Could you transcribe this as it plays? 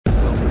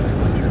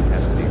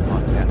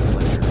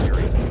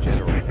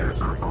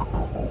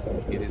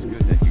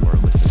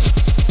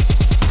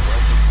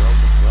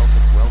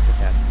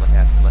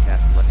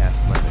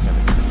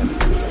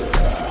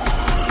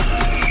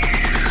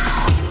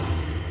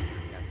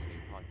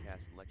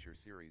lecture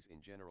series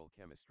in general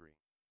chemistry.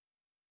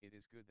 It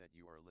is good that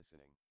you are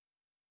listening.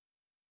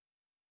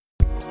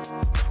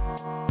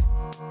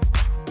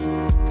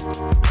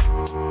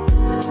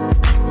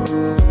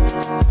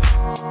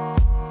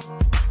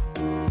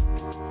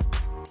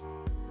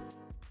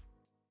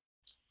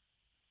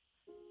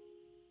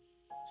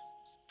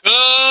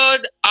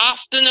 Good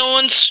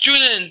afternoon,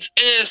 students.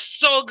 It is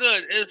so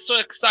good. It is so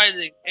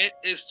exciting. It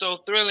is so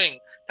thrilling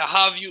to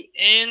have you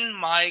in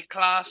my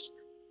class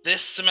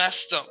this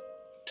semester.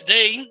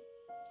 Today,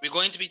 we're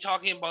going to be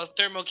talking about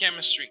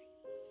thermochemistry.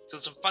 So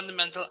some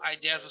fundamental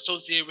ideas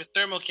associated with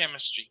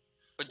thermochemistry.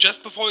 But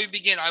just before we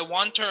begin, I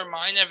want to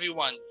remind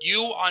everyone,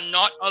 you are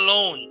not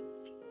alone.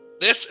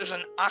 This is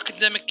an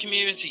academic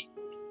community.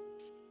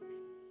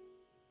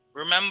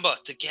 Remember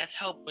to get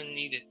help when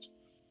needed.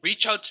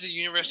 Reach out to the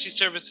university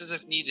services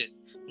if needed.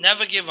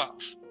 Never give up.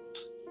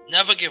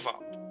 Never give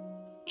up.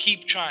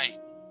 Keep trying.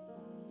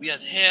 We are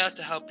here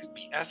to help you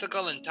be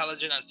ethical,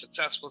 intelligent, and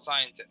successful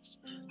scientists.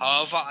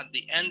 However, at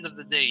the end of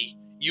the day,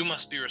 you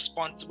must be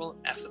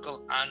responsible,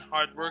 ethical, and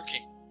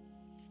hardworking.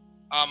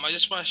 I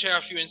just want to share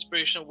a few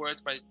inspirational words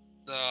by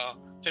the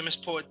famous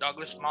poet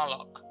Douglas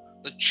Malloch.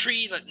 The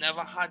tree that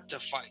never had to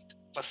fight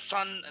for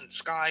sun and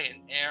sky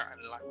and air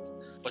and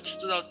light, but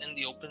stood out in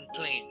the open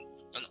plain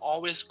and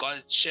always got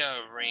its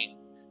share of rain,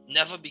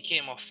 never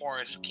became a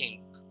forest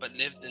king, but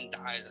lived and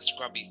died a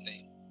scrubby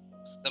thing.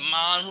 The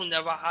man who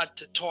never had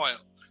to toil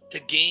to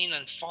gain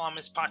and farm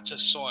his patch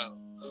of soil,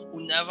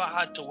 who never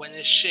had to win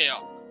his share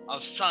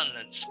of sun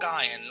and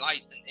sky and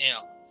light and air,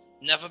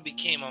 never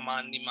became a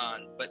manly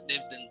man, but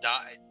lived and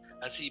died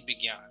as he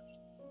began.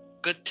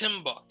 Good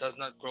timber does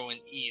not grow in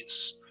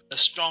ease. The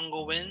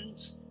stronger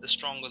winds, the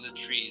stronger the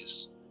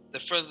trees.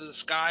 The further the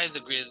sky, the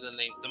greater the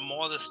length. The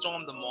more the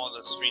storm, the more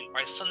the strain.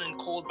 By sun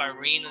and cold, by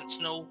rain and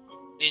snow,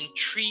 in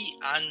tree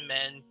and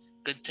men,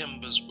 good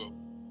timbers grow.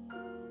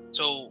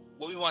 So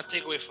what we want to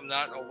take away from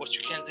that, or what you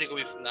can take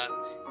away from that,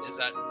 is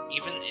that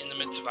even in the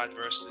midst of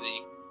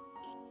adversity,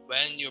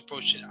 when you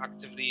approach it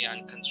actively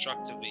and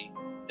constructively,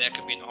 there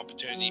can be an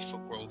opportunity for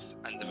growth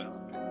and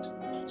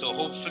development. So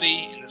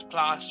hopefully in this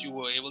class you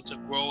were able to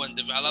grow and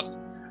develop,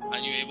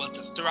 and you're able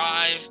to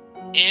thrive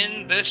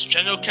in this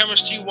General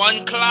Chemistry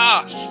 1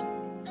 class.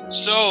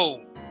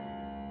 So,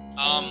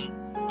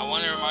 I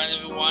want to remind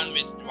everyone,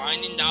 we're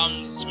winding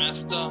down the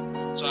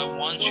semester, so I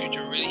want you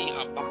to really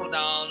buckle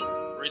down,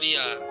 really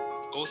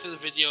go through the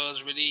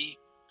videos, really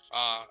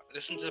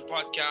listen to the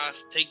podcast,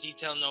 take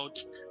detailed notes,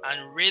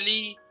 and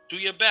really do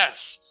your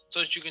best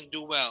so that you can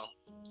do well.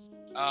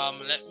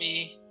 Let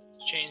me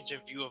change the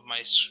view of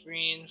my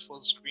screen,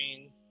 full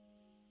screen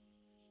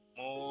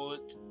mode.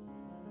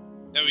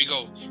 There we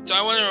go. So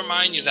I want to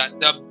remind you that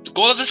the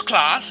goal of this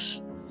class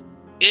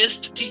is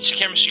to teach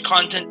chemistry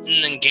content in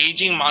an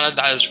engaging manner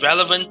that is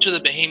relevant to the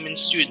Bahamian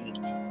student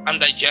and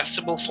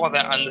digestible for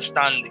their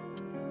understanding.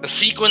 The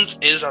sequence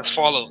is as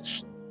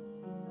follows.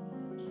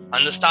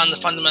 Understand the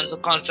fundamental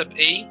concept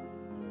A.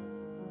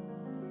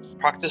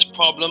 Practice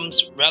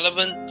problems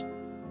relevant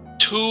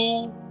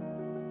to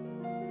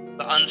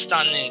the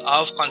understanding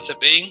of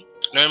concept A.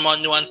 Learn more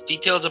nuanced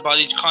details about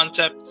each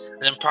concept,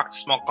 and then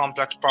practice more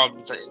complex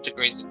problems that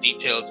integrate the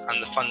details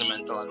and the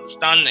fundamental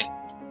understanding.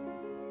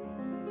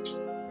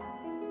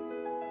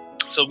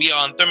 So we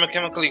are on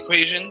thermochemical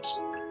equations,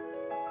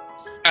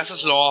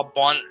 S's law,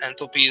 bond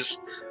enthalpies,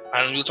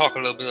 and we'll talk a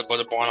little bit about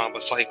the Born-Haber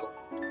cycle.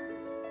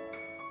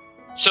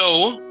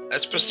 So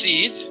let's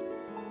proceed.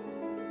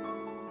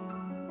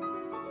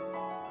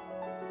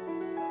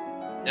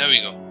 There we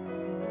go.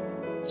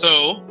 So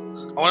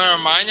I want to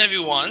remind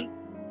everyone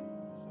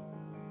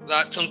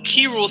that some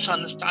key rules to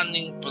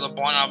understanding for the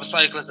Born-Haber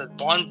cycle is that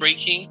bond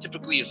breaking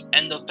typically is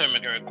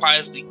endothermic. It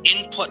requires the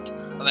input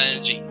of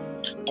energy.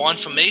 Bond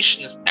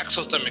formation is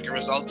exothermic. It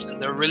results in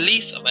the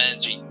release of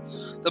energy.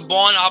 The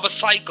Born-Haber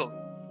cycle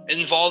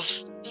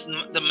involves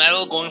the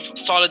metal going from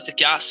solid to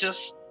gaseous,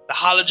 the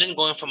halogen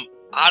going from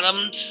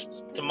atoms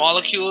to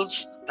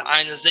molecules, the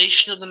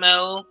ionization of the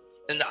metal,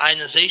 then the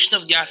ionization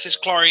of gaseous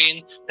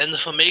chlorine, then the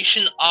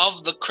formation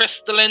of the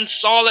crystalline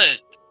solid.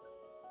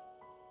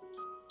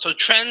 So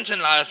trends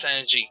in lattice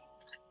energy.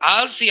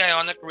 As the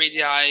ionic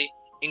radii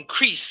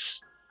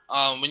increase,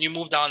 when you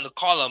move down the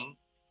column,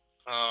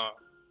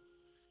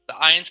 the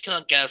ions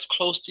cannot get as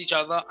close to each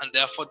other and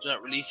therefore do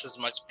not release as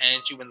much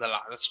energy when the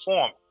lattice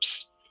forms.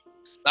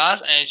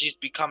 Lattice energies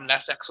become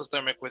less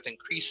exothermic with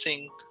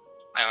increasing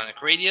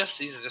ionic radius.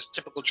 These are just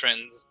typical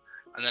trends.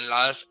 And then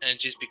lattice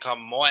energies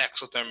become more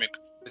exothermic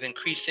with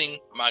increasing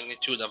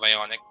magnitude of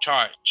ionic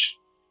charge.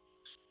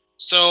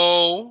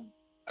 So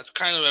that's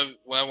kind of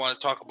what I want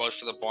to talk about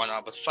for the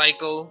Born-Haber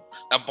cycle.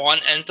 Now,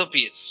 bond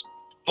enthalpies.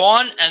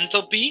 Bond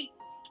enthalpy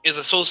is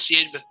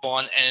associated with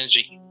bond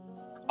energy.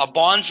 A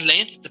bond's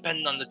length is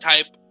dependent on the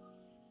type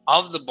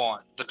of the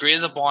bond. The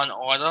greater the bond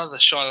order, the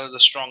shorter, the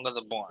stronger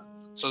the bond.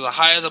 So the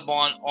higher the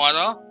bond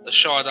order, the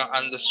shorter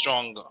and the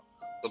stronger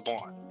the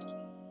bond.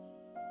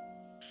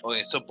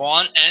 Okay, so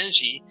bond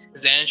energy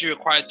is the energy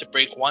required to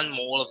break 1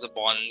 mole of the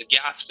bond in the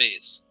gas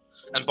phase.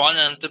 And bond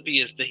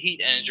enthalpy is the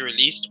heat energy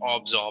released or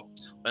absorbed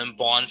when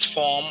bonds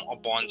form or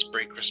bonds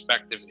break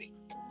respectively.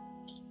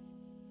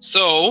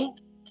 So,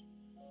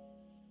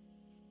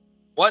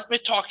 what we're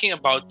talking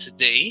about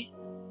today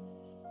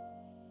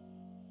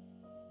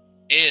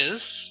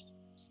is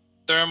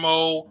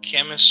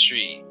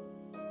thermochemistry.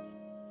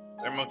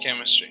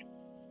 Thermochemistry.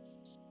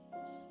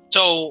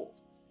 So,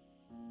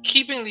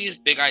 keeping these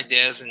big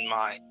ideas in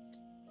mind,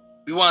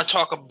 we want to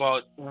talk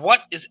about what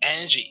is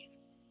energy?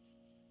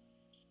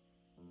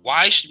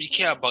 Why should we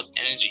care about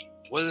energy?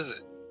 What is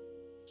it?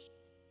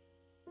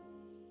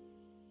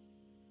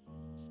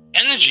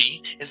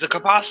 Energy is the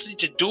capacity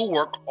to do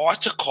work or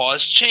to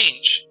cause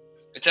change.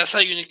 Its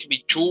SI unit can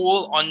be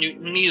joule or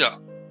Newton meter.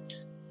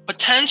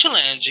 Potential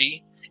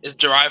energy is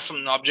derived from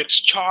an object's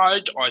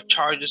charge or a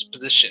charge's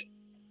position,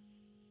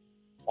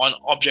 or an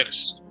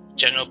object's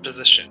general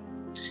position.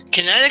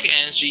 Kinetic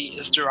energy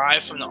is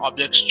derived from the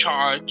object's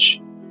charge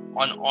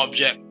on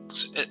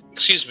objects.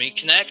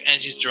 Kinetic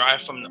energy is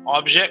derived from the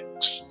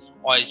objects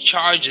or a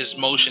charge's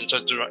motion, so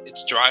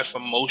it's derived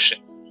from motion.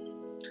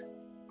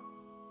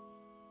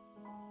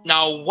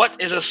 Now,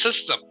 what is a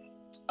system?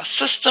 A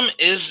system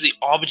is the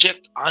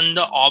object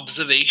under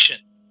observation.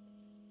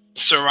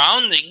 The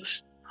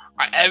surroundings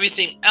are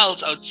everything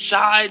else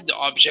outside the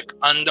object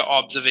under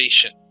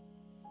observation.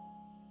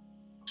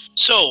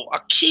 So, a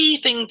key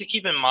thing to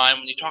keep in mind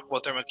when you talk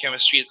about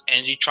thermochemistry is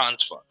energy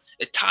transfer.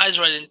 It ties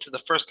right into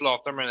the first law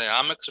of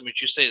thermodynamics, in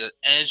which you say that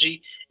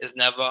energy is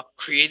never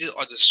created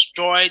or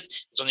destroyed.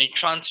 It's only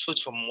transferred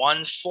from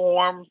one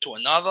form to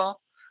another.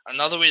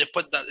 Another way to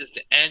put that is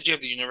the energy of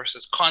the universe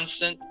is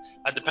constant.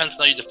 That depends on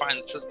how you define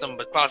the system,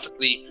 but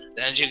classically,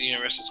 the energy of the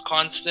universe is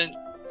constant.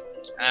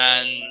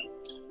 And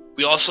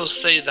we also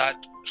say that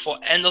for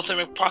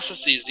endothermic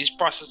processes, these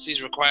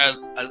processes require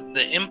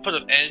the input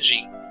of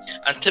energy,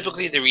 and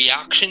typically the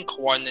reaction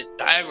coordinate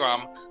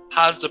diagram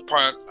has the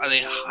products at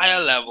a higher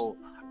level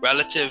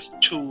relative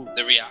to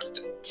the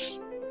reactants.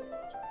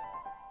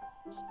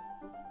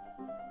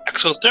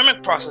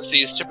 Exothermic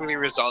processes typically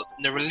result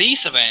in the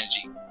release of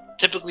energy.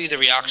 Typically, the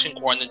reaction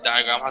coordinate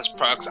diagram has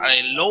products at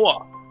a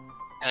lower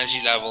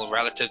energy level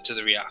relative to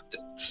the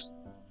reactants.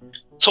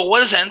 So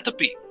what is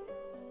enthalpy?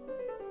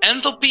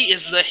 Enthalpy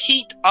is the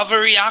heat of a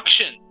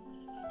reaction.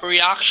 For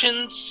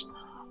reactions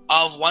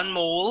of 1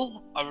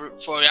 mole,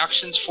 for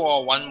reactions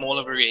for 1 mole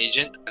of a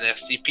reagent at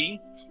SCP,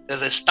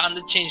 there's a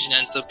standard change in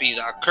enthalpy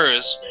that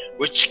occurs,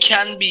 which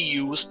can be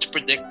used to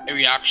predict a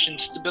reaction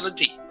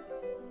stability.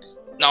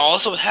 Now,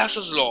 also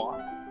Hess's law,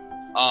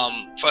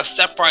 for a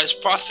stepwise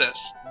process,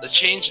 the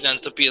change in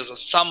enthalpy is the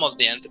sum of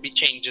the enthalpy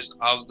changes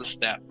of the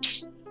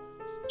steps.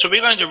 So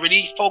we're going to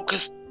really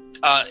focus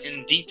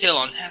in detail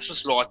on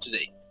Hess's law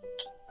today.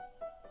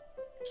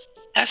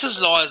 Hess's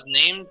law is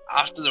named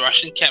after the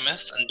Russian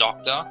chemist and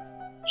doctor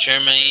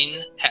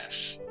Germain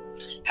Hess.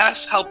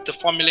 Hess helped to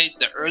formulate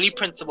the early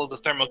principles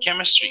of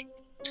thermochemistry.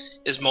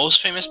 His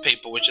most famous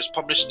paper, which was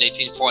published in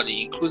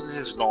 1840, included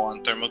his law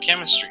on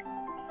thermochemistry.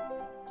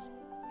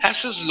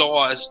 Hess's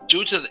law is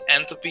due to the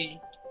enthalpy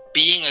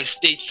being a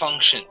state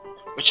function,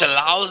 which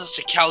allows us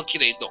to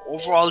calculate the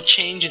overall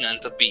change in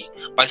enthalpy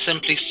by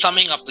simply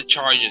summing up the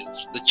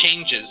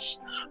changes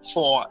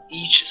for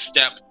each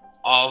step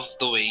of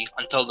the way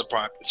until the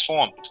product is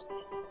formed.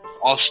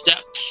 All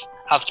steps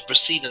have to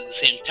proceed at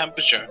the same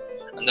temperature,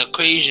 and the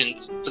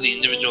equations for the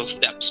individual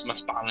steps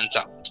must balance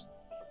out.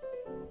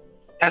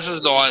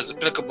 Hess's law is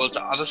applicable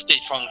to other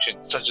state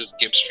functions such as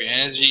Gibbs free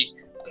energy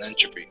and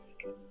entropy.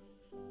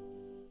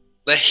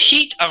 The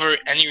heat of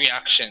any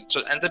reaction,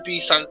 so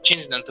enthalpy, standard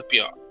change in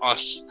enthalpy, or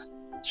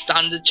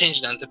standard change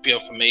in enthalpy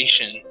of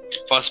formation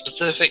for a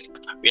specific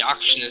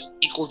reaction is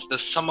equal to the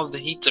sum of the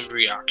heats of a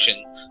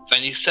reaction for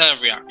any set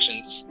of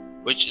reactions,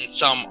 which in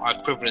sum are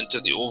equivalent to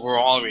the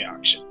overall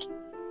reaction.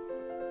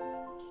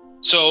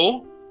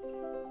 So,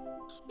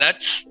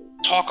 let's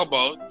talk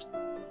about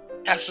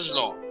Hess's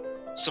law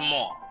some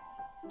more.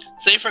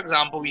 Say, for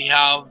example, we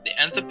have the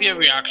enthalpy of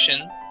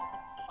reaction.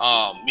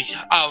 We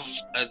have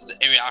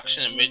a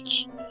reaction in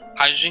which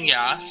hydrogen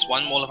gas,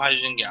 1 mole of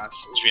hydrogen gas,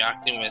 is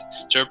reacting with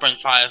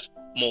 0.5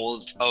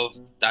 moles of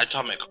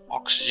diatomic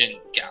oxygen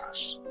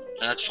gas,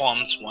 and that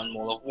forms 1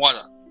 mole of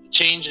water. The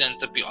change in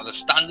enthalpy, or the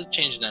standard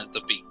change in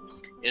enthalpy,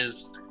 is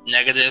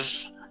negative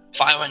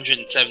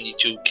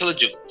 572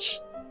 kilojoules.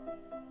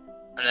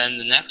 And then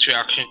the next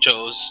reaction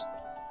shows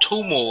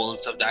 2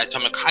 moles of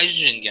diatomic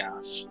hydrogen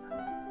gas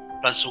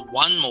plus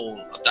 1 mole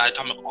of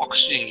diatomic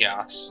oxygen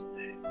gas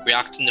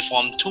reacting to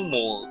form 2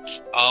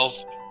 moles of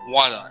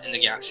water in the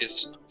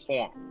gaseous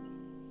form.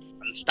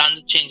 And the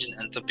standard change in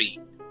enthalpy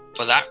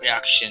for that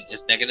reaction is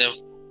negative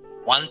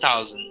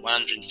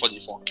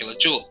 1144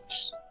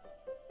 kilojoules.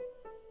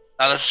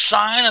 Now the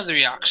sign of the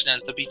reaction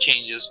enthalpy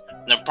changes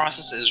when the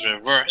process is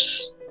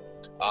reversed.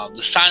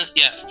 The sign of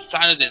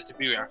the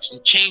enthalpy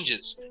reaction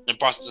changes when the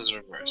process is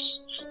reversed.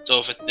 So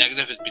if it's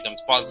negative, it becomes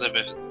positive.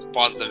 If it's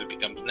positive, it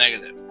becomes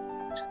negative.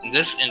 In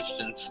this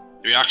instance,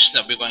 the reaction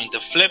that we're going to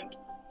flip,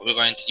 or we're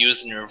going to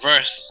use in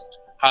reverse,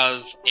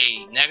 has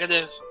a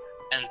negative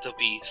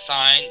enthalpy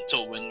sign.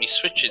 So when we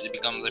switch it, it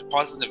becomes a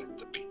positive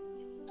enthalpy.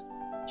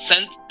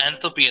 Since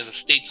enthalpy is a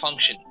state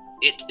function,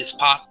 it is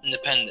path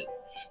independent.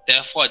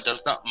 Therefore, it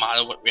does not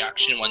matter what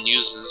reaction one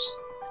uses,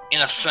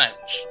 in a sense,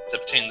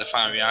 to obtain the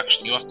final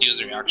reaction. You have to use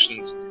the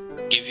reactions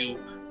that give you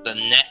the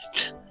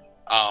net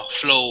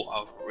flow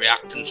of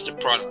reactants to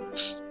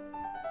products.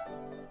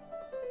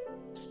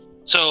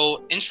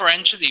 So,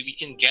 inferentially, we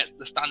can get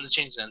the standard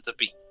change in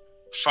enthalpy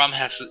from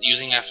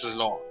using Hess's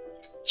law.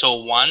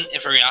 So 1,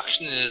 if a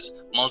reaction is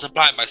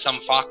multiplied by some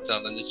factor,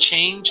 then the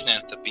change in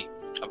enthalpy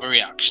of a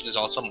reaction is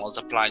also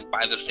multiplied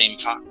by the same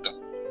factor.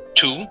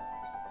 2,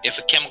 if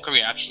a chemical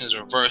reaction is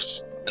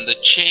reversed, then the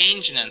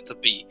change in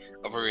enthalpy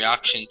of a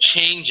reaction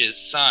changes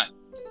sign.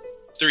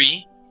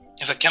 3,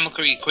 if a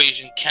chemical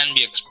equation can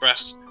be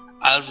expressed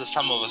as the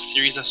sum of a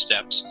series of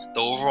steps, the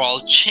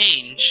overall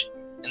change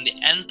in the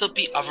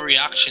enthalpy of a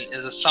reaction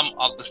is the sum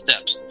of the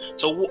steps.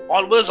 So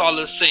all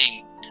is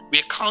saying, we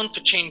account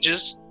for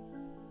changes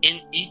in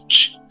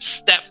each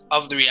step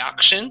of the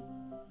reaction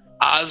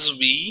as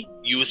we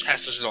use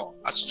Hess's law.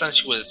 That's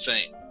essentially what it's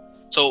saying.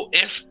 So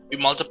if we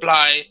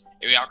multiply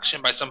a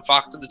reaction by some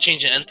factor, the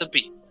change in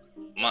enthalpy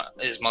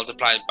is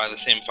multiplied by the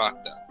same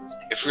factor.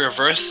 If we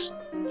reverse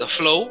the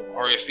flow,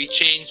 or if we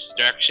change the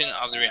direction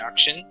of the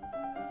reaction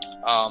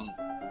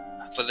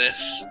for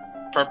this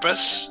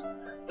purpose,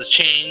 the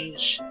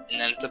change in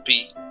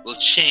enthalpy will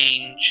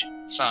change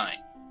sign.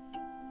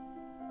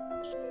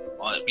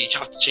 Or we each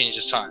have to change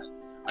the sign.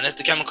 And if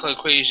the chemical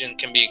equation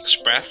can be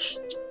expressed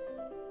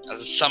as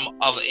a sum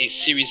of a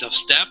series of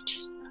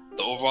steps,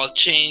 the overall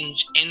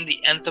change in the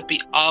enthalpy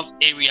of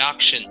a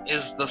reaction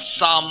is the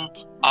sum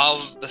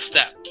of the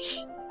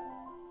steps.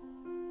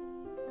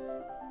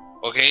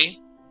 Okay?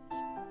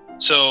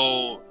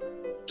 So,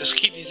 just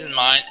keep these in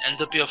mind.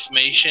 Enthalpy of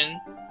formation,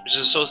 which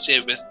is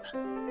associated with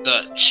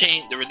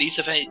the release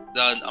of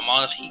the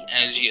amount of heat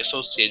energy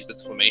associated with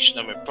the formation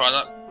of a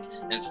product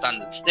in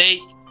standard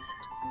state.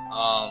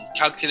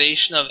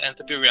 Calculation of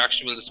enthalpy of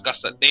reaction, we'll discuss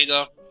that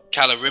later.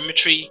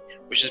 Calorimetry,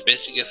 which is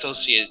basically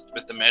associated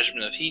with the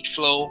measurement of heat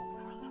flow.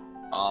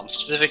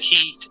 Specific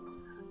heat,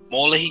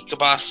 molar heat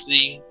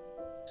capacity.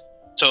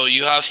 So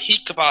you have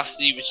heat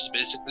capacity, which is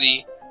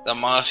basically the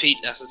amount of heat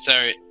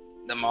necessary,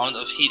 the amount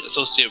of heat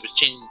associated with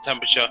changing the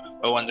temperature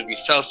by 1 degree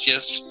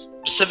Celsius.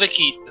 Specific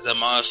heat is the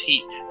amount of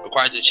heat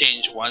required to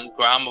change 1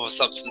 gram of a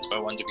substance by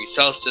 1 degree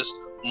Celsius.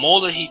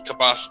 Molar heat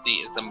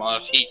capacity is the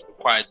amount of heat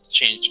required to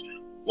change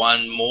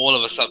 1 mole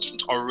of a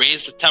substance, or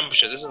raise the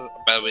temperature, this is a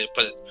better way to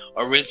put it,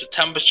 or raise the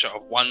temperature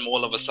of 1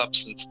 mole of a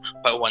substance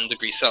by 1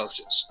 degree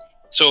Celsius.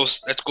 So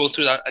let's go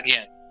through that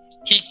again.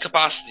 Heat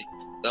capacity,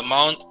 the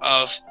amount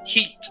of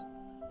heat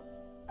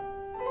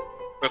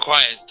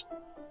required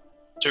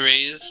to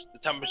raise the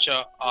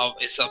temperature of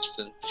a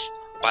substance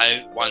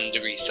by 1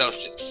 degree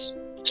Celsius.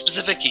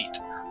 Specific heat,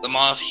 the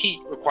amount of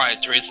heat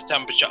required to raise the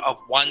temperature of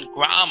 1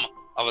 gram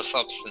of a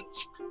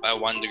substance by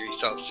 1 degree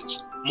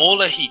Celsius.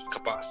 Molar heat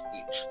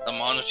capacity, the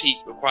amount of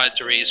heat required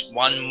to raise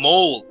 1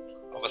 mole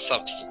of a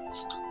substance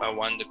by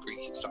 1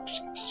 degree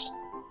Celsius.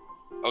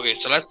 Okay,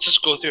 so let's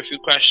just go through a few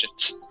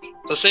questions.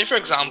 So say for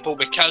example,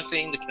 we're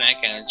calculating the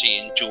kinetic energy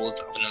in joules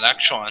of an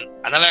electron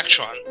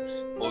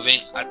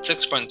moving at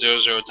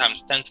 6.00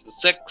 times 10 to the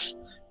 6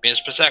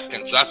 meters per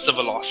second. So that's the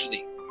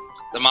velocity.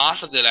 The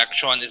mass of the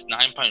electron is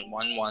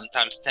 9.11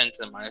 times 10 to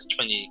the minus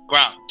 28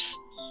 grams.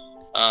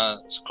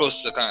 It's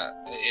close to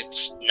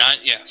it's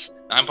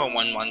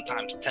 9.11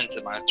 times 10 to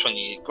the minus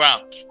 28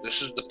 grams.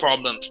 This is the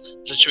problem,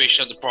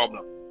 situation of the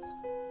problem.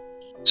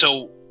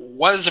 So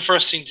what is the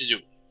first thing to do?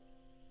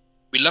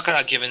 We look at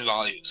our given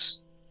values.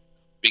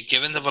 We're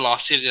given the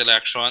velocity of the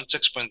electron,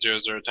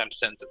 6.00 times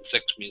 10 to the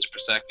 6 meters per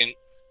second.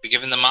 We're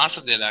given the mass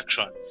of the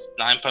electron,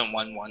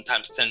 9.11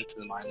 times 10 to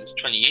the minus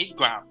 28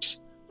 grams.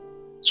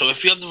 So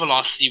if we have the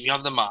velocity, we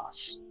have the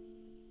mass.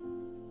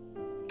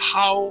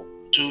 How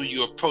do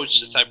you approach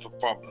this type of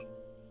problem?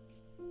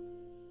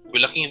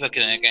 We're looking for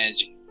kinetic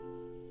energy.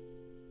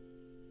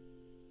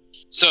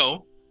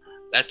 So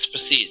let's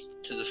proceed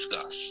to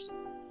discuss.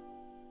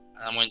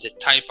 And I'm going to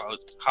type out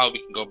how we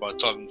can go about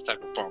solving this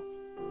type of problem.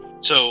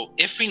 So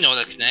if we know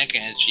that kinetic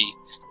energy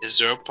is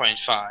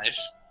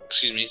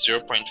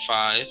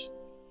 0.5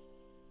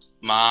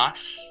 mass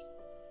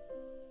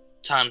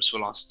times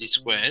velocity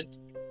squared,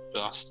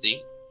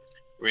 velocity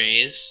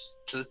raised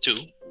to the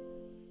 2.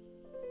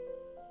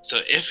 So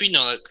if we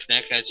know that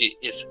kinetic energy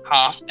is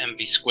half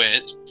mv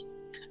squared,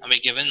 and we're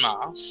given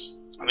mass,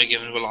 and we're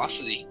given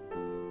velocity,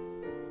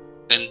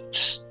 then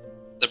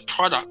the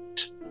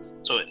product,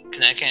 so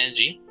kinetic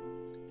energy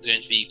is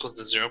going to be equal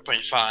to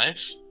 0.5,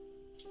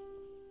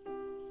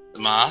 the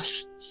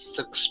mass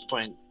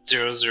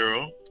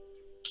 6.00,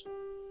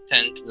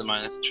 10 to the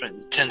minus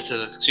 20, 10 to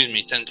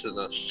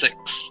the 6,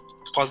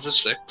 positive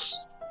 6,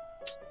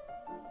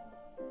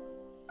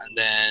 and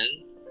then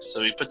so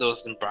we put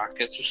those in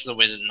brackets. This is a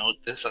way to note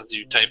this as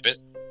you type it.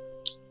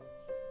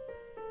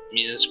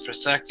 Meters per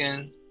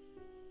second.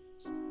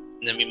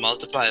 And then we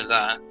multiply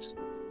that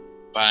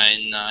by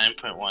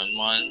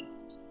 9.11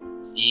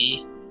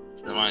 e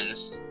to the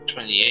minus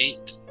 28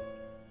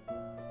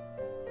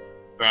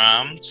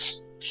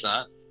 grams. What's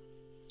that?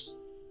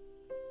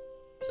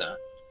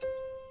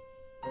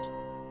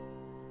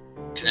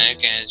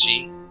 kinetic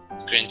energy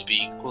is going to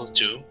be equal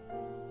to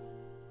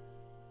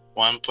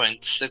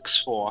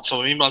 1.64. So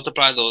when we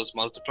multiply those,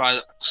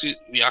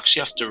 we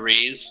actually have to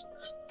raise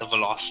the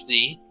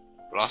velocity.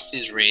 Velocity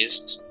is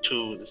raised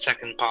to the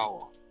second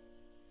power.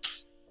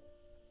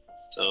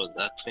 So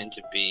that's going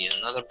to be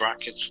another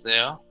brackets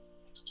there.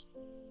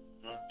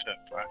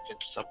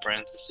 Brackets, sub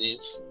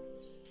parentheses.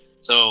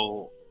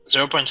 So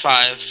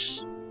 0.5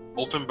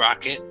 open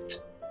bracket,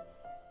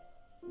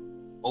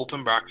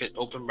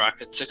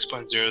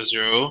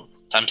 6.00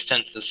 times 10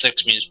 to the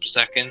 6 meters per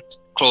second,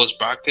 close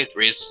bracket,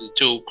 raised to the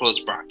 2, close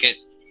bracket,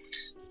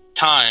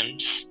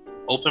 times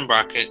open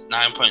bracket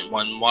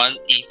 9.11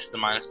 e to the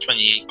minus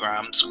 28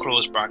 grams,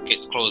 close bracket,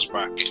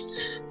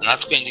 and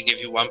that's going to give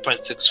you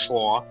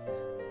 1.64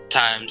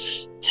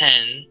 times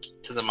 10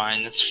 to the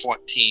minus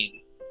 14.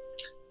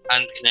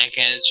 And kinetic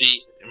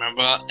energy,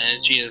 remember,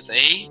 energy is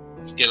a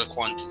scalar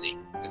quantity.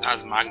 It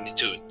has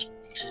magnitude.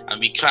 And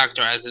we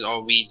characterize it,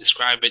 or we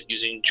describe it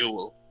using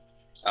joule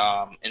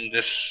in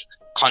this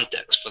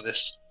context for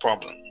this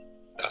problem.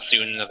 That's the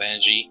unit of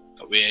energy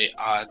that we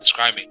are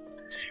describing.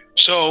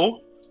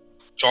 So,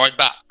 draw it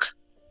back.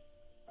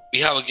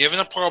 We have given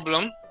a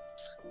problem.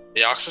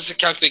 They asked us to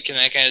calculate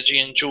kinetic energy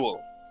in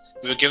joule.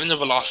 We were given the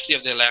velocity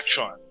of the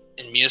electron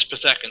in meters per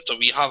second, so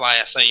we have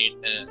ISI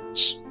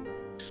units.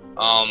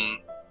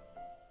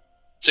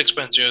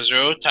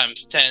 6.00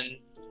 times 10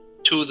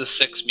 to the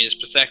 6 meters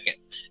per second.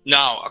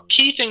 Now, a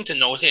key thing to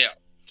note here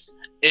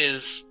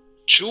is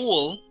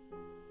joule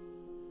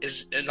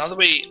is another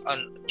way.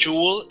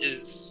 Joule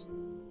is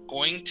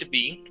going to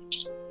be,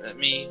 let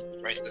me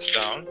write this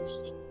down.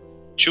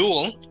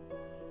 Joule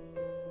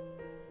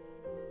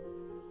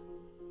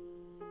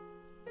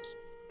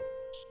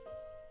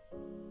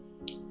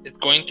is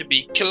going to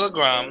be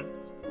kilogram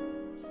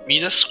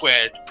meter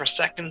squared per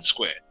second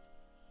squared.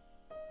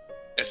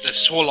 Let's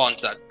just hold on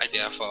to that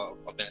idea for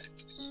a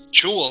minute.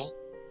 Joule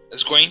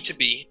is going to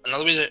be,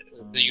 another way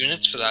the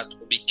units for that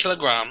will be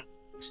kilogram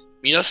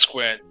meter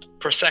squared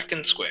per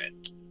second squared.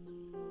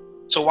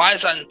 So why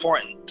is that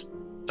important?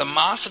 The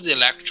mass of the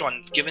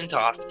electron is given to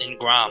us in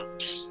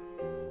grams.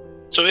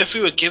 So if we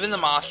were given the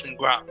mass in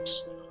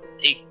grams,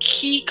 a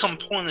key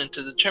component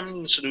to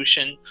determining the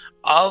solution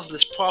of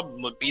this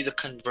problem would be the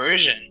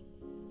conversion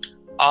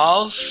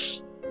of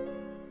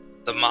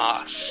the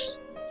mass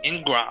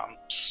in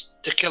grams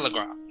to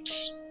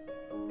kilograms.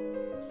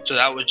 So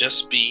that would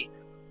just be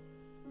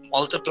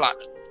multiplying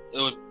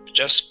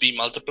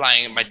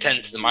by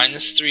 10 to the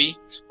minus 3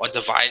 or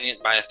dividing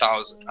it by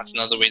 1,000. That's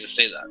another way to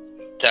say that,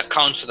 to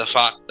account for the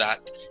fact that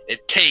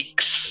it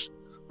takes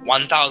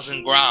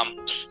 1,000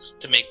 grams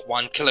to make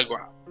 1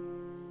 kilogram.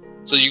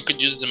 So you could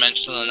use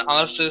dimensional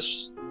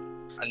analysis,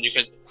 and you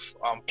could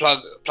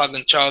plug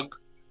and chug,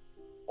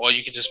 or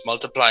you could just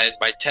multiply it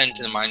by 10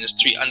 to the minus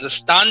 3,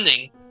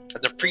 understanding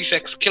that the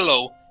prefix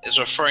kilo is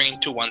referring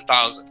to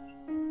 1,000.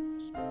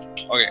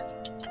 Okay,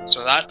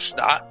 so that's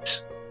that.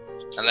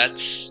 And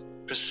let's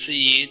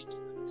proceed.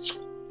 Let's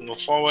move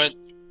forward.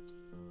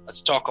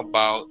 Let's talk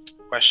about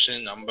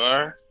question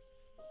number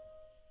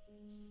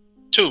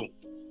 2.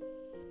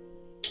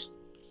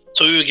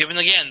 So we were given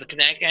again the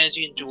kinetic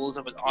energy in joules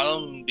of an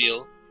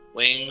automobile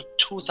weighing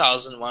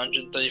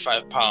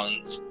 2,135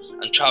 pounds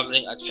and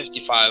traveling at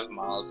 55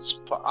 miles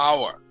per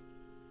hour.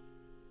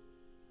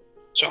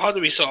 So how do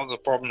we solve a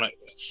problem like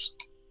this?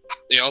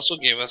 They also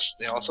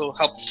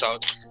helped us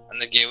out, and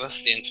they gave us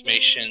the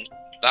information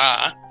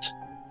that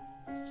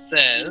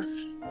says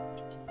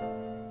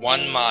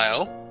 1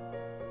 mile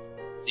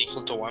is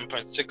equal to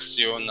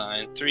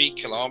 1.6093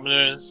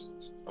 kilometers,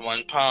 and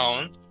 1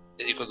 pound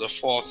is equal to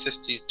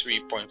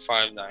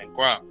 453.59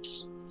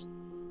 grams.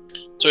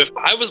 So if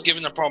I was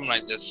given a problem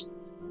like this,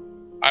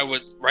 I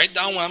would write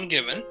down what I'm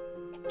given.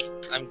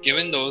 I'm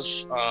given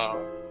those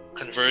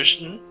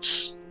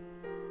conversions,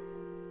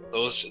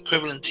 those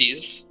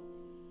equivalencies.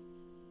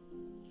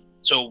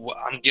 So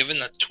I'm given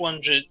that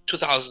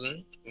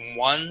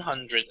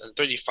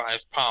 2,135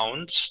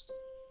 pounds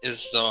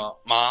is the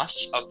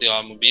mass of the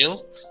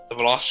automobile. The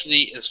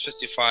velocity is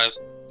 55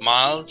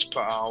 miles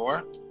per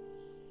hour.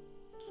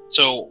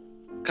 So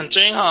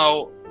considering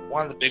how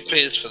one of the big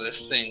players for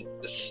this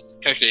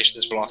calculation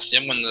is velocity,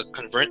 I'm going to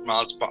convert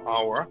miles per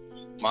hour.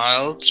 I'm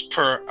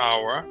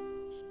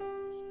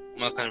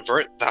going to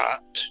convert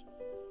that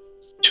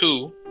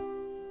to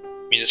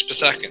meters per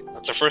second.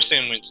 That's the first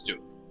thing I'm going to do.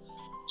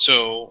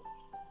 So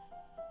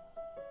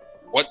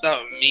what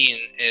that would mean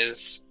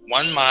is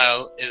 1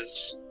 mile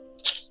is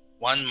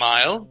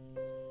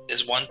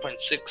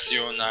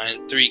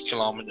 1.6093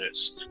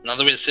 kilometers.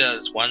 Another way to say that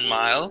is 1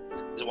 mile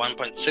is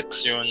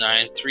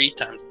 1.6093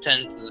 times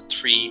 10 to the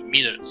 3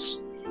 meters.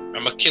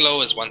 Remember,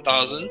 kilo is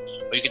 1,000,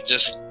 or you could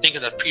just think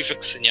of the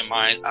prefix in your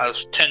mind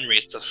as 10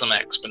 raised to some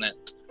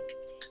exponent.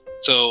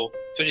 So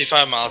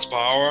 55 miles per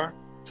hour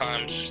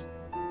times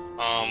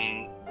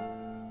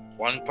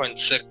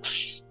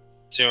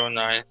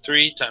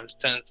 1.6093 times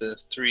 10 to the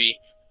 3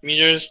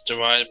 meters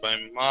divided by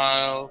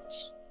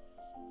miles.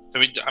 So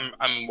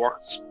I'm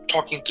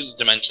talking to the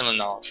dimensional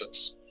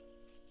analysis.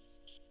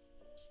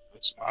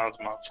 Miles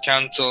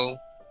cancel.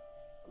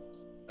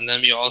 And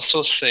then we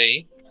also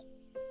say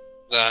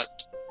that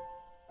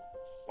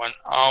 1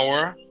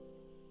 hour,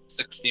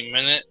 60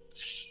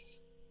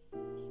 minutes,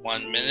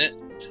 1 minute,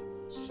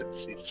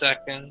 60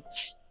 seconds,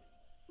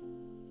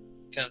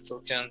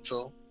 cancel,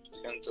 cancel,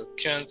 cancel,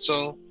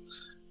 cancel.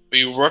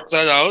 We work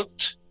that out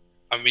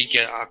and we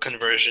get our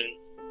conversion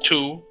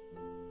into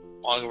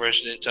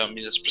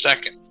meters per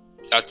second.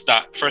 That's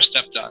that first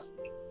step done.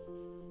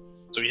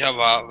 So we have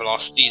our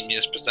velocity in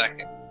meters per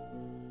second.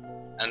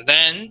 And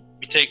then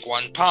we take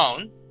 1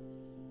 pound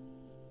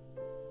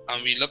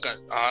and we look at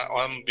our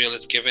automobile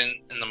is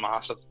given in the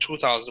mass of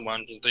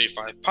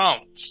 2,135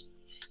 pounds.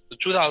 So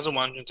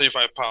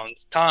 2,135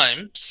 pounds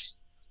times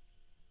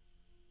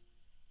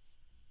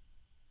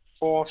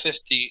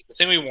 450. The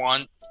thing we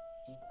want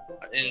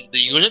in the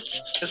units,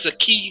 this is a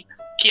key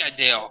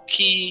idea or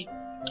key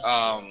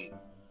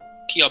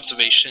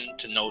observation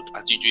to note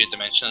as you do your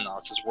dimensional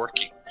analysis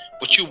working.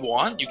 What you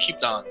want, you keep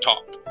that on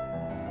top.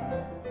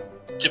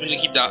 Typically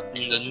keep that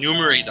in the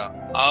numerator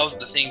of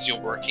the things you're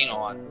working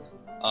on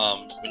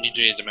when you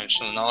do your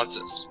dimensional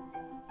analysis.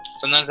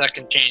 Sometimes that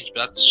can change,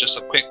 but that's just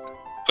a quick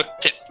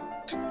tip.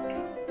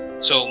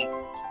 So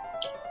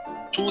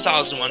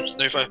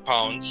 2,135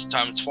 pounds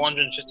times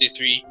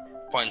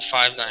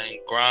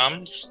 453.59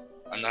 grams,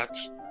 and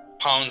that's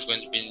pounds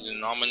going to be in the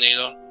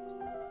denominator.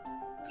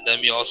 And then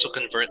we also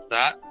convert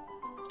that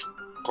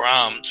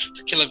grams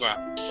to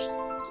kilograms.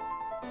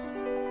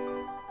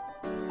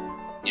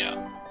 Yeah,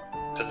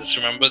 because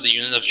remember the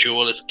unit of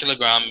joule is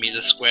kilogram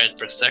meter squared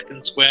per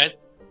second squared.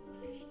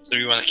 So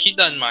we want to keep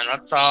that in mind.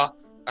 That's the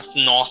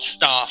North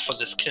Star for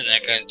this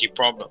kinetic energy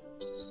problem,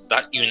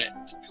 that unit.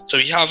 So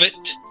we have it.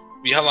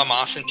 We have our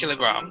mass in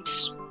kilograms.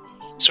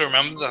 So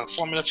remember the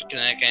formula for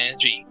kinetic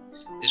energy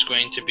is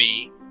going to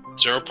be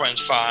 0.5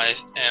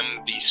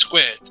 mv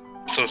squared.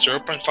 So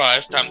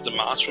 0.5 times the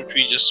mass, which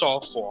we just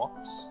solved for,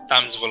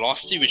 times the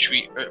velocity, which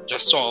we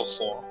just solved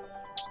for,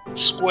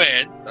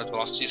 squared, that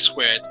velocity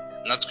squared,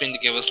 and that's going to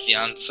give us the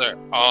answer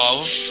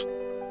of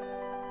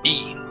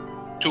E,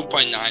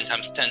 2.9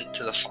 times 10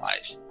 to the 5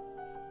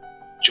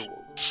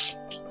 joules.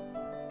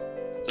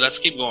 So let's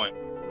keep going.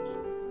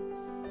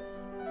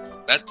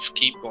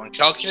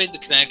 Calculate the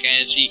kinetic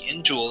energy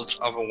in joules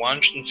of a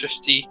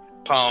 150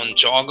 pound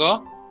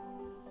jogger.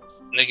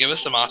 And they give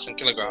us the mass in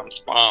kilograms.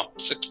 Bam,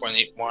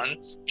 6.81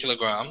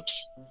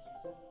 kilograms.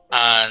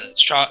 And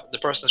the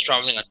person is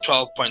traveling at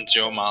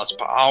 12.0 miles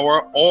per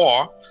hour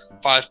or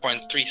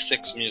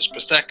 5.36 meters per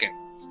second.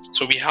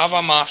 So we have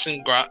our mass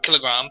in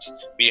kilograms,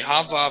 we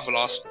have our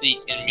velocity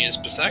in meters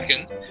per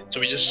second, so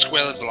we just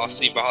square the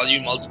velocity value,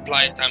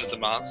 multiply it times the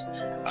mass,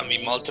 and we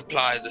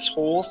multiply this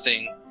whole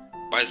thing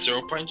by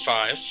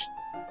 0.5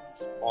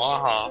 or a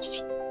half,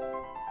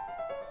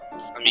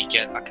 and we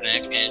get a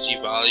kinetic energy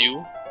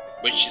value,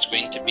 which is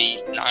going to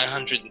be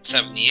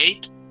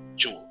 978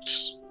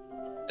 joules.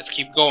 Let's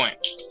keep going.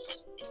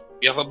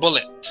 We have a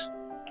bullet,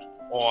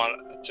 or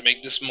to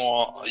make this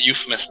more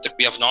euphemistic,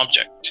 we have an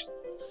object.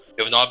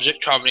 We have an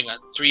object traveling at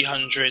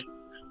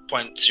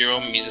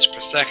 300.0 meters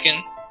per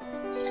second.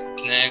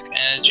 Kinetic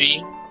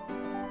energy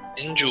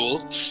in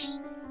joules.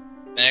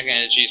 Kinetic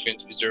energy is going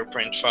to be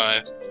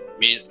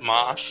 0.5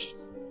 mass.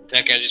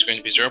 Kinetic energy is going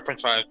to be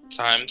 0.5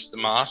 times the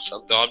mass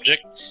of the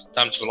object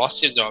times the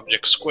velocity of the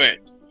object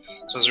squared.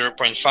 So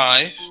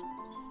 0.5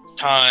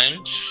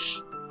 times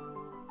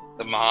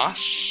the mass,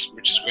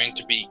 which is going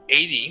to be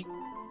 80.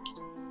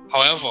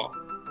 However,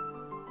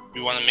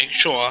 we want to make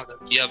sure that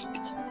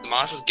the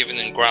mass is given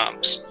in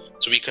grams.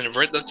 So we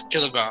convert that to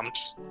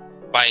kilograms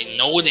by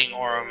noting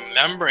or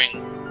remembering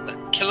that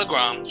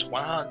kilograms,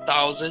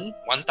 1,000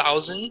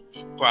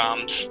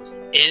 grams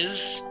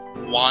is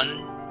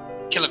 1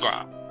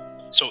 kilogram.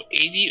 So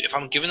 80, if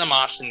I'm given a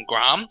mass in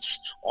grams,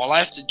 all I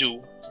have to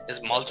do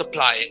is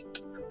multiply it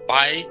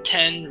by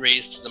 10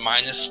 raised to the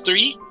minus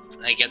 3,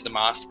 and I get the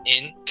mass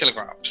in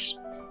kilograms.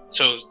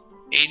 So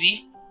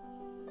 80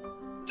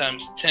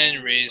 times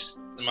 10 raised to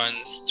the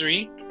minus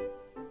 3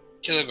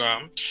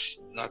 kilograms,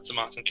 that's the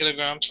mass in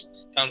kilograms,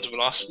 times the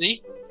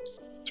velocity,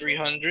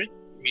 300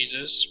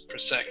 meters per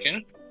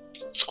second,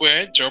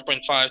 squared,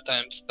 0.5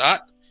 times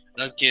that,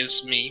 and that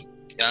gives me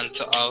the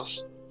answer of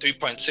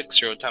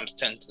 3.60 times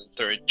 10 to the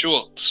third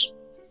joules.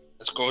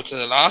 Let's go to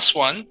the last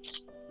one.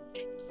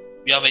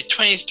 We have a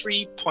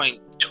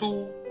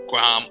 23.2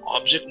 gram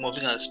object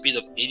moving at a speed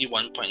of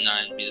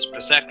 81.9 meters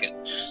per second.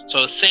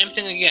 So the same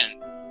thing again,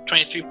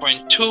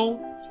 23.2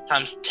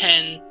 times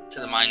 10 to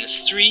the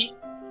minus 3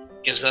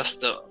 gives us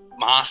the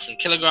mass in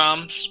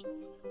kilograms,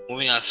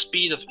 moving at a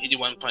speed of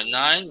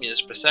 81.9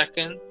 meters per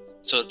second.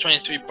 So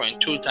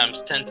 23.2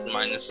 times 10 to the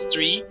minus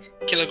 3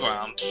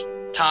 kilograms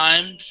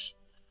times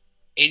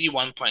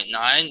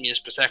 81.9 meters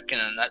per second,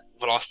 and that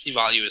velocity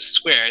value is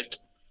squared.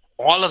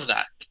 All of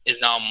that is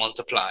now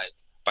multiplied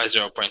by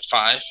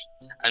 0.5,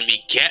 and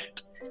we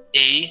get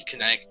a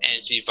kinetic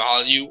energy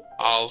value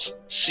of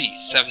C,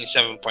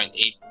 77.8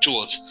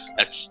 joules.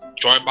 Let's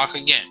draw it back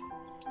again.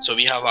 So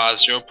we have our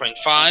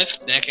 0.5,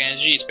 kinetic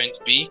energy is going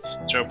to be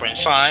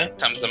 0.5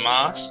 times the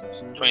mass,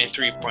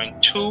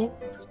 23.2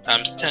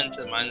 times 10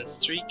 to the minus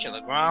 3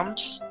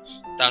 kilograms.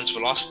 Times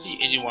velocity,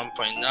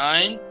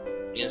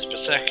 81.9 meters per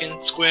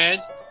second squared,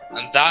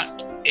 and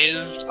that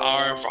is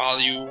our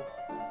value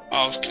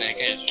of kinetic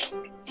energy.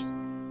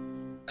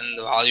 And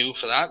the value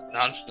for that, the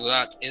answer to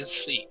that is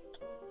C.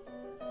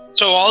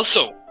 So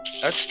also,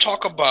 let's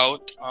talk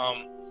about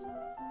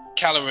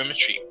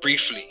calorimetry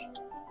briefly.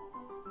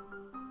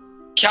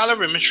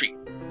 Calorimetry.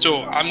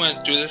 So I'm going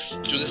to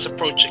do this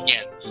approach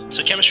again.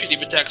 So Chemistry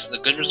LibreText is a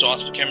good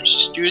resource for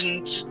chemistry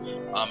students.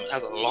 It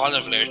has a lot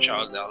of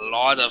literature. There are a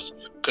lot of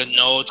good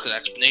notes, good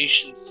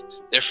explanations,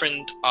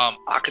 different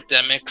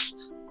academics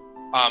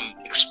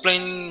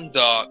explaining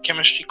the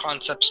chemistry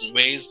concepts in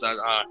ways that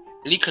are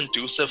really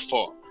conducive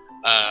for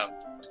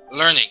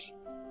learning.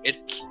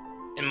 It's,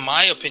 in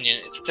my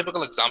opinion, it's a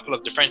typical example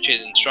of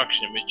differentiated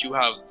instruction in which you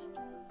have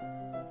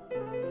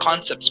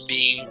concepts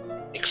being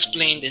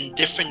explained in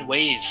different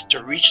ways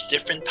to reach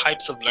different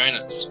types of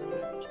learners.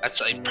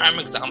 That's a prime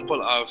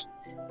example of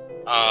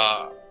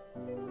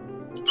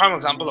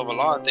a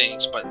lot of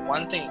things, but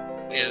one thing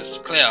is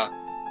clear: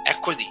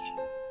 equity.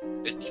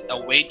 It's a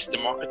way to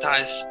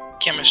democratize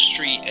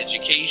chemistry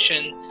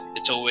education.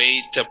 It's a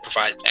way to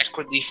provide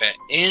equity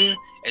in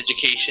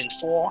education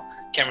for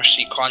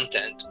chemistry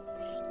content.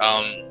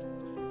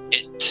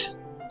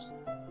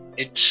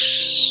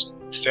 It's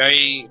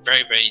very,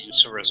 very, very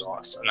useful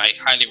resource, and I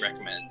highly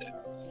recommend it.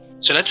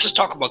 So let's just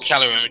talk about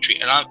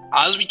calorimetry. And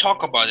as we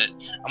talk about it,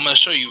 I'm going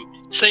to show you.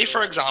 Say,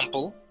 for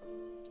example,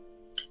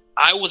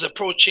 I was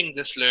approaching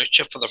this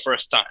literature for the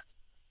first time.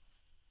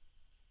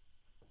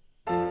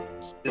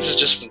 This is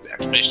just an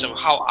explanation of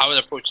how I would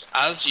approach it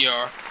as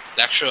your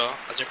lecturer,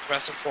 as your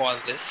professor for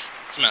this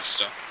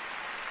semester.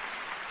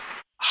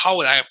 How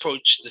would I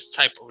approach this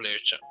type of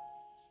literature?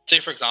 Say,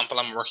 for example,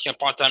 I'm working a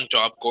part-time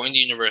job, going to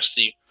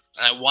university,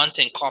 and I want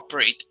to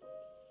incorporate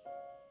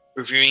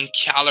reviewing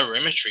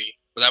calorimetry,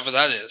 whatever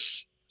that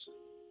is,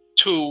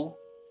 to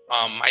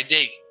my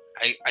day.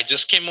 I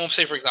just came home,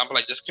 say, for example,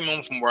 I just came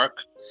home from work.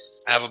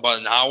 I have about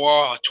an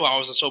hour or 2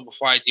 hours or so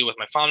before I deal with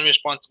my family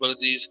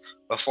responsibilities,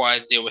 before I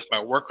deal with my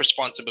work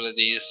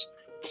responsibilities,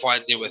 before I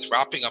deal with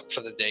wrapping up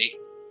for the day.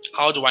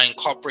 How do I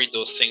incorporate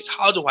those things?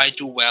 How do I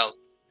do well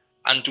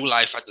and do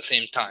life at the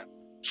same time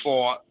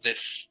for this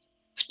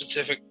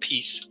specific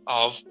piece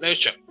of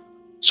literature?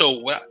 So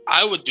what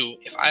I would do,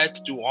 if I had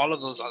to do all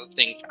of those other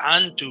things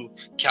and do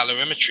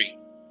calorimetry,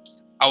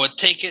 I would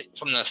take it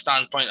from the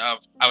standpoint of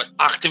I would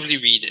actively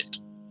read it.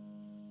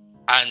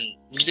 And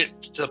read it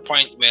to the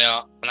point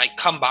where when I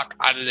come back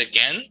at it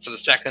again for the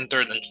second,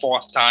 third, and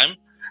fourth time,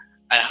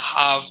 I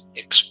have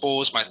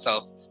exposed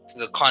myself to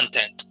the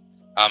content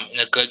in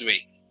a good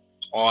way,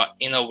 or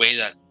in a way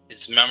that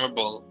is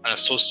memorable and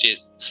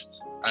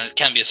it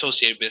can be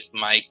associated with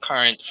my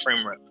current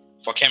framework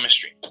for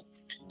chemistry.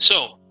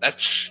 So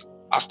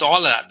after all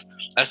of that,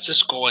 let's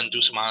just go and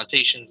do some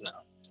annotations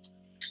now.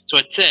 So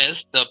it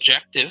says the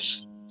objective.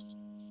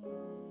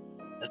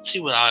 Let's see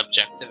what our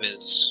objective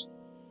is.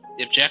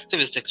 The objective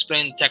is to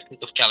explain the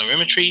technique of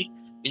calorimetry.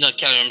 We know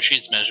calorimetry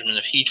is measurement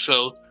of heat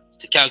flow.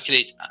 To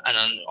calculate,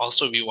 and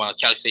also we want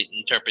to calculate and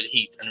interpret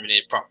heat and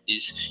related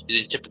properties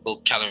using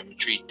typical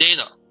calorimetry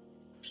data.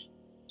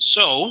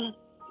 So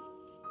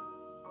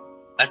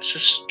let's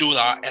just do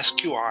our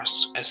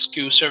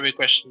SQ survey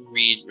question,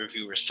 read,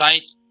 review,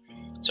 recite.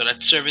 So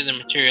let's survey the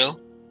material.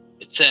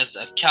 It says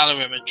a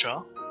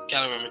calorimeter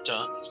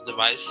is a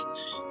device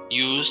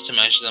used to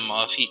measure the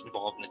amount of heat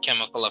involved in a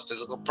chemical or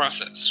physical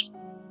process.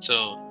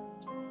 So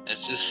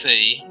let's just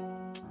say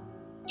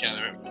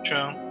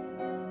calorimeter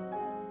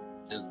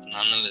is an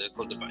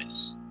analytical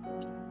device.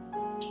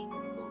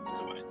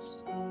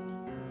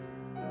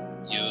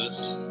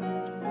 Used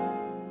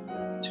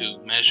to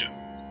measure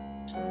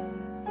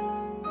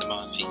the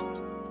amount of heat.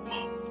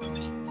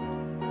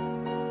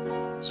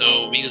 So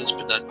we can just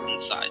put that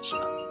inside for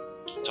now.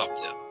 Top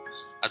there.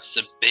 That's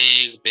the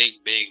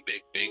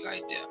big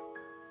idea.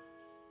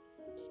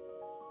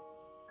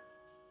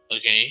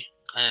 Okay,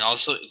 and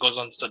also it goes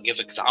on to give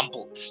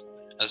examples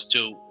as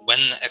to when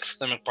the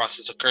exothermic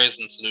process occurs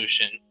in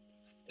solution.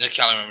 In the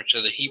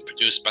calorimeter, the heat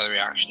produced by the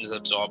reaction is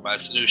absorbed by a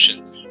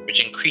solution, which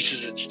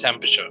increases its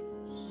temperature.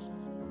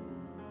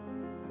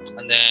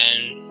 And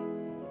then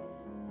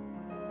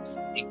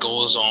it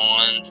goes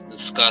on to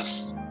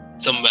discuss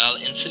some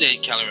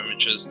well-insulated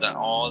calorimeters that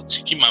all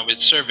to keep in mind with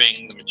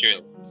surveying the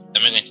material.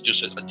 Then we're going to do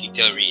so a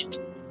detailed read.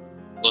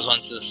 It goes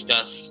on to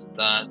discuss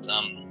that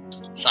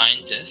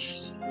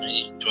scientists, I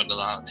need to do a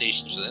little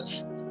annotation for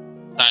this.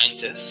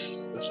 Scientists,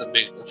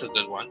 that's a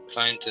good one.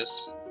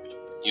 Scientists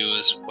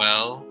use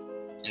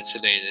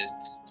well-insulated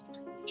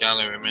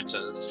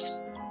calorimeters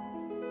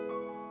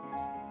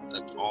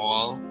that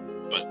all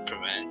but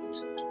prevent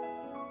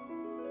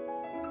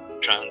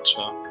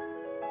transfer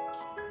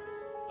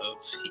of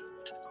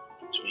heat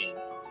between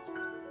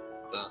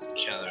the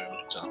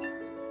calorimeter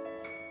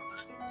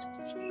and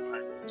its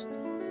environment.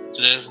 So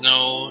there's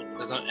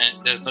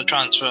no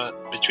transfer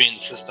between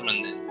the system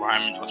and the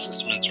environment or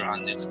system and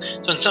surroundings.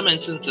 So in some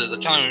instances, the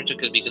calorimeter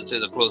could be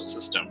considered a closed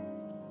system.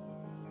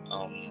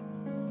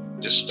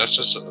 That's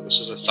just a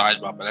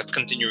sidebar, but let's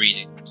continue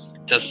reading.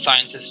 Does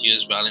scientists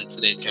use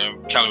well-insulated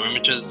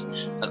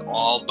calorimeters that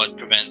all but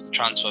prevent the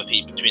transfer of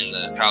heat between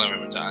the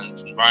calorimeter and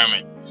its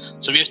environment?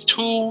 So we have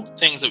two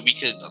things that we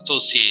could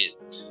associate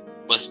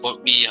with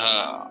what we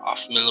are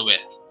familiar with.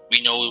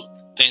 We know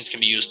things can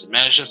be used to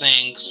measure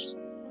things,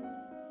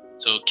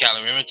 so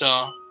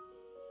calorimeter.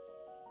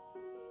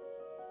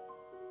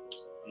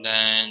 And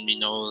then we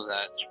know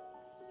that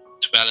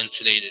it's well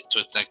insulated, so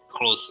it's like a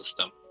closed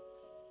system.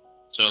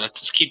 So let's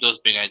just keep those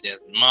big ideas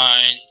in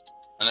mind,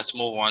 and let's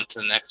move on to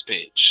the next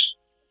page.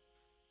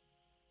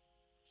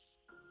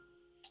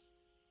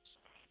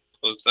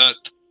 Close that.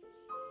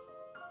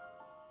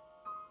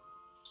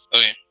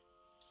 Okay.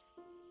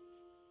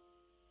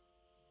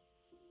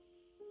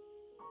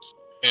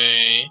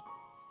 Okay.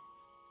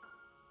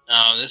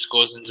 Now this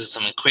goes into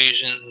some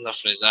equations and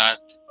stuff like that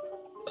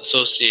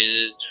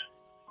associated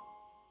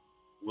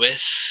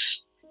with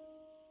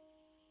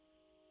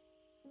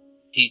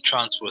heat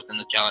transfer within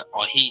the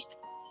or heat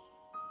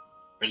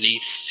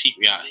release, heat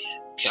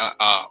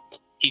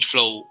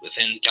flow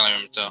within the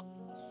calorimeter.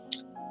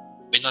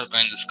 We're not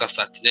going to discuss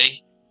that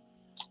today.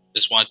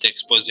 Just wanted to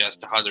expose you as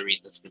to how to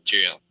read this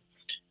material.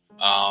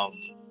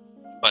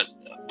 But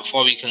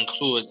before we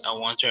conclude, I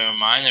want to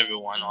remind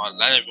everyone, or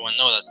let everyone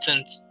know, that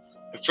since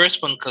the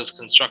first one was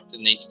constructed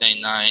in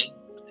 1899,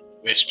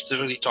 we're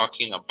specifically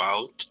talking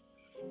about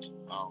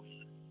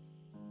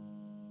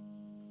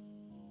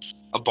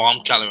a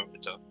bomb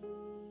calorimeter.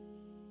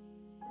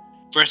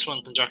 First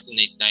one constructed in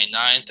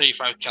 1899,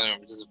 35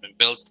 calorimeters have been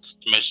built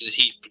to measure the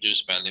heat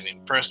produced by a living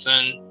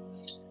person.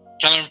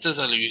 Calorimeters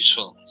are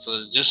useful,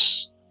 so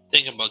just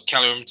think about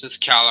calorimeters.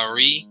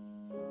 Calorie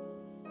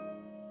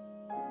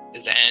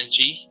is the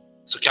energy.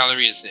 So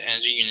calorie is the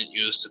energy unit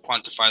used to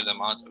quantify the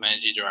amount of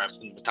energy derived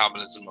from the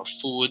metabolism of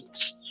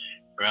foods.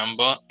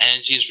 Remember,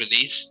 energy is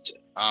released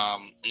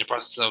in the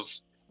process of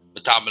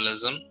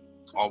metabolism,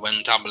 or when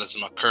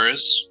metabolism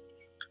occurs.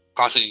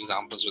 Classic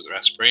examples with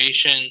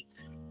respiration.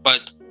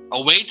 But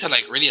a way to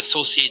really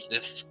associate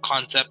this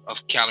concept of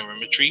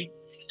calorimetry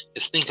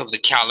is think of the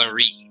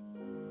calorie.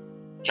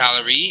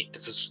 Calorie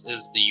is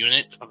the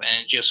unit of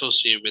energy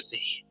associated with the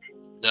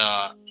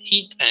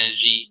heat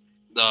energy.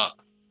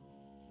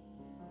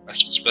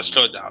 Let's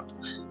slow it down.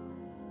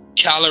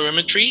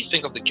 Calorimetry,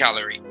 think of the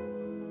calorie.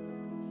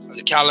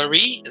 The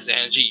calorie is the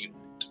energy unit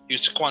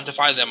used to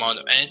quantify the amount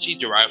of energy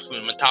derived from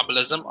the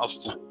metabolism of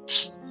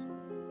foods.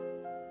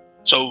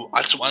 So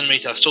that's one way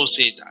to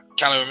associate that.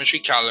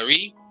 Calorimetry,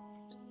 calorie.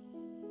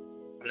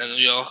 And then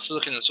we also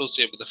can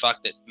associate with the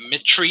fact that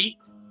metry,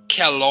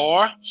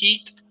 calor,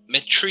 heat,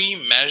 metry,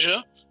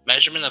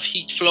 measurement of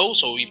heat flow.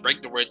 So we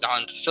break the word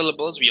down into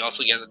syllables. We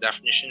also get a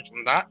definition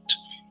from that.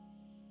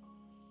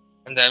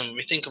 And then when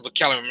we think of a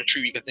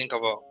calorimetry, we can think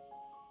of a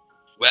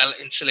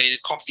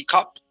well-insulated coffee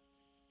cup,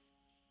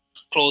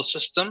 closed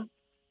system.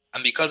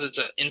 And because it's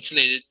a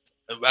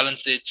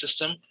well-insulated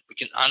system, we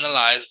can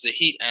analyze the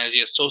heat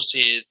energy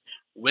associated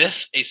with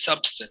a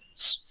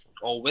substance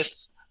or with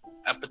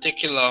a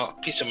particular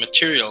piece of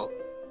material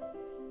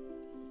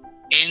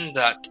in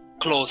that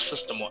closed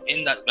system or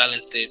in that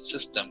well-insulated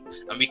system.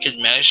 And we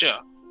can measure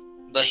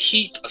the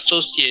heat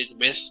associated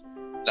with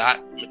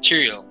that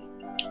material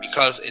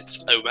because it's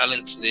a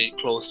well-insulated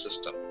closed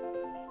system.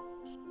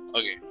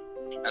 Okay.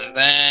 And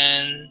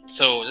then,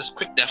 so just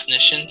quick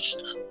definitions.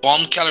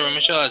 Bomb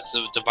calorimeter is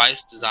a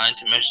device designed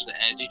to measure the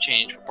energy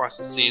change for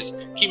processes.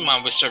 Keep in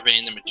mind we're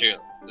surveying the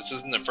material. This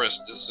isn't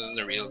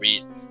the real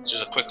read. It's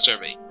just a quick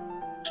survey.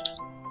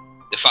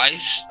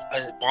 Device,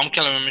 a bomb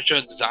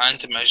calorimeter designed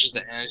to measure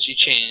the energy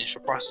change for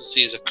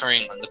processes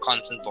occurring under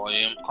constant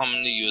volume,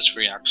 commonly used for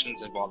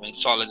reactions involving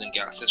solid and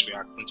gaseous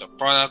reactants or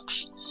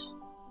products.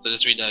 So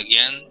let's read that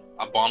again.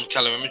 A bomb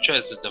calorimeter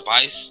is a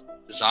device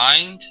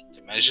designed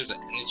to measure the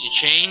energy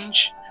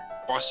change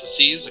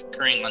processes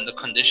occurring under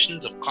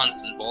conditions of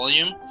constant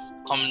volume,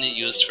 commonly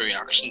used for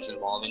reactions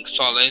involving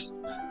solid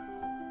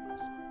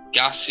and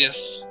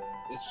gaseous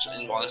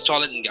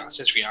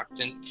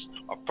reactants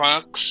or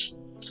products.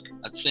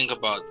 Let's think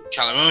about the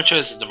calorimeter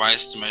as a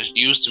device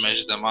used to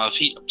measure the amount of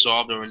heat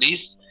absorbed or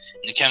released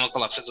in a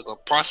chemical or physical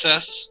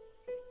process.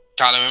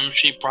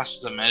 Calorimetry,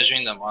 process of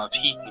measuring the amount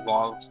of heat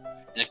involved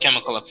in a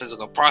chemical or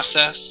physical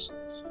process.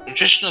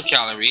 Nutritional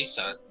calories,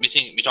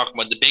 we talk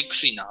about the big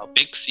C now.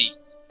 Big C,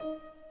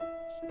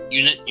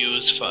 unit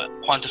used for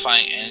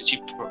quantifying energy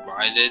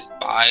provided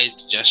by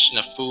digestion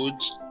of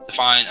foods,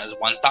 defined as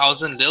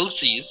 1,000 little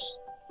c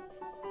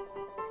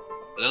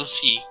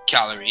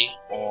calorie,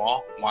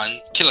 or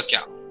 1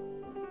 kilocal.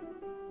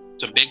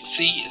 So big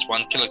C is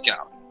 1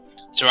 kilocal.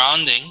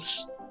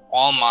 Surroundings,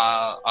 all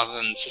matter other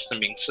than the system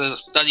being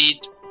studied,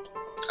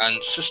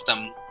 and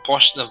system,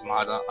 portion of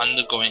matter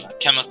undergoing a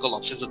chemical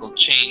or physical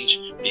change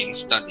being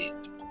studied.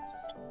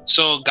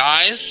 So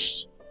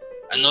guys,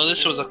 I know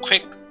this was a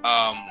quick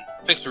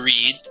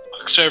read,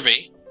 quick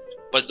survey,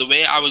 but the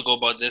way I would go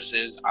about this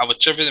is I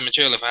would survey the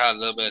material if I had a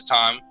little bit of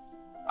time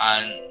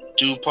and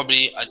do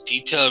probably a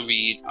detailed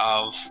read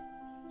of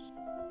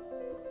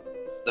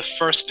the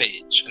first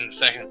page and the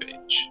second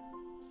page,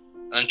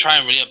 and try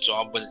and really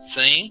absorb what it's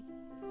saying.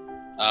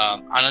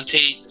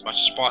 annotate as much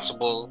as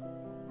possible,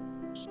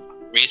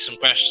 raise some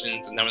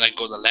questions, and then when I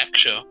go to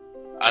lecture,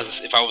 as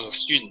if I was a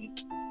student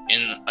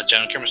in a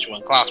general chemistry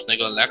 1 class, when I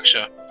go to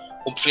lecture,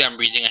 hopefully I'm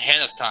reading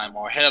ahead of time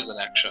or ahead of the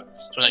lecture.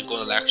 So when I go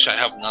to lecture, I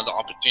have another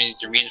opportunity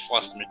to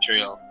reinforce the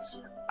material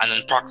and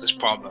then practice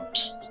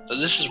problems. So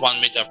this is one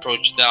way to approach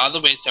it. There are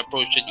other ways to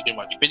approach it. You can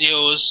watch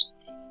videos,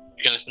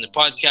 you can listen to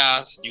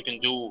podcasts, you can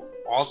do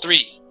all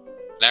three: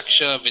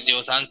 lecture,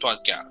 videos, and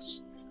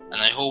podcasts.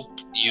 And I hope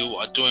you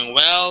are doing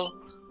well.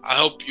 I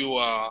hope you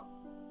are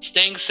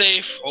staying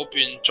safe. Hope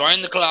you're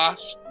enjoying the class.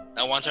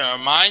 I want to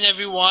remind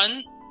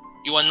everyone,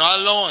 you are not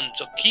alone.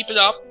 So keep it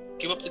up.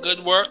 Keep up the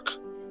good work.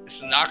 This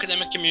is an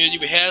academic community.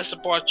 We're here to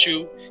support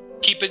you.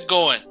 Keep it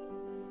going.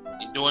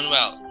 You're doing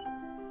well.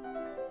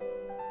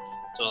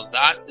 So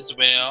that is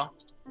where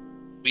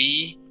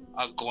we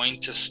are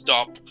going to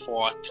stop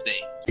for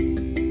today.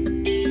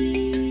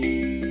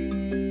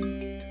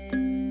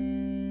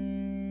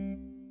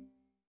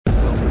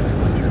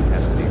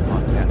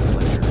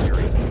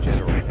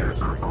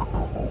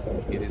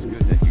 It is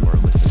good that you are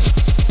listening.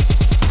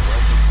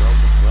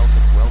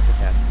 Welcome,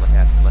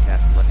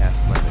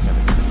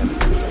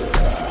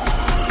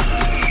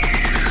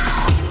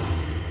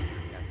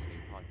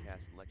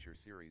 podcast lecture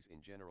series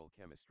in general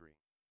chemistry.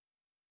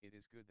 It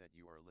is good that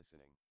you are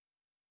listening.